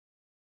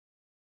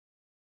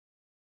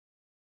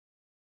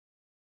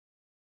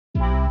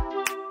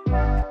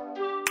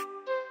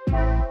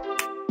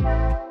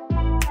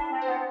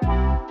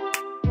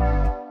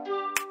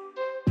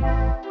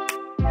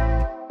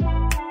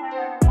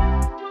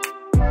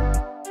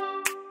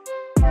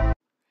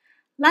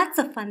Lots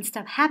of fun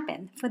stuff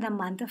happened for the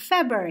month of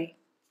February.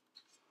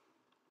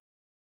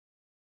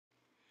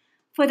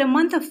 For the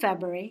month of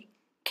February,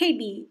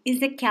 KB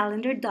is the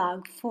calendar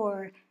dog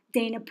for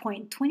Dana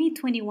Point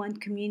 2021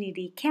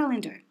 Community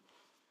Calendar.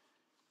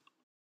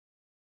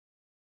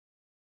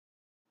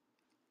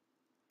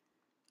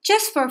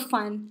 Just for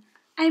fun,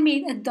 I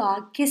made a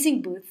dog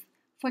kissing booth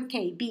for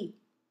KB.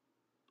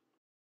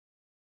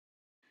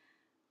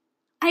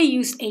 I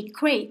used a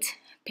crate,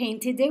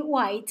 painted it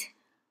white,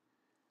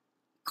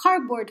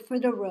 cardboard for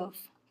the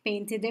roof,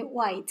 painted it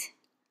white,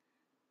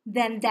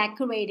 then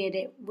decorated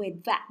it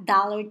with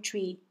Dollar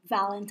Tree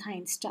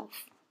Valentine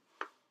stuff.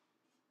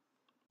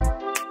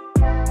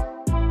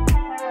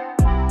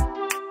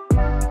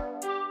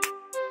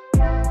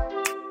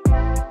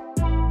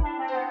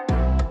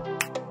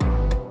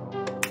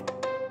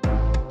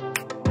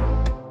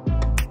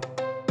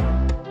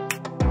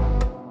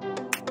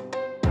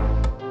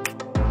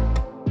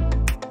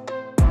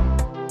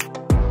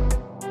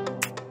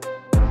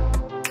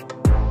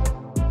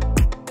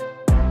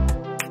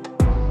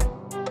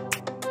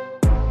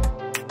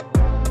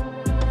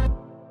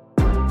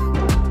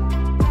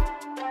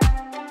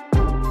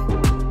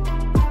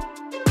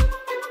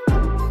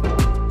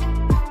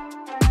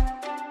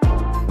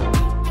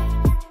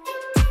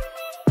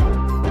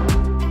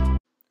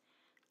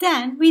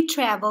 Then we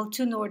traveled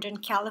to Northern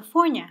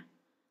California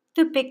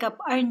to pick up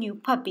our new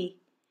puppy,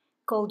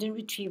 Golden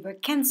Retriever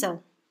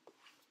Kenzo.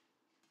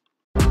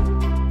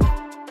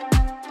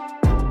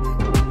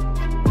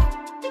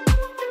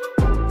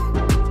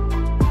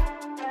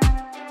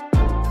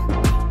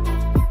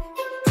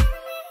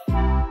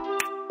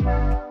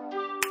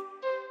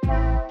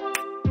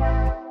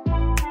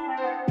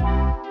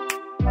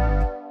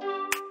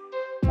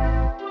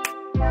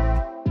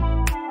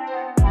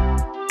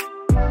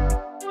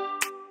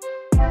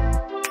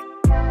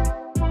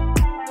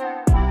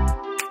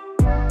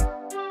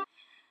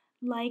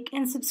 Like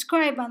and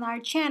subscribe on our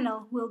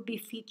channel. We'll be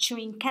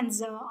featuring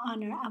Kenzo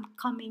on our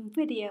upcoming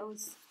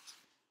videos.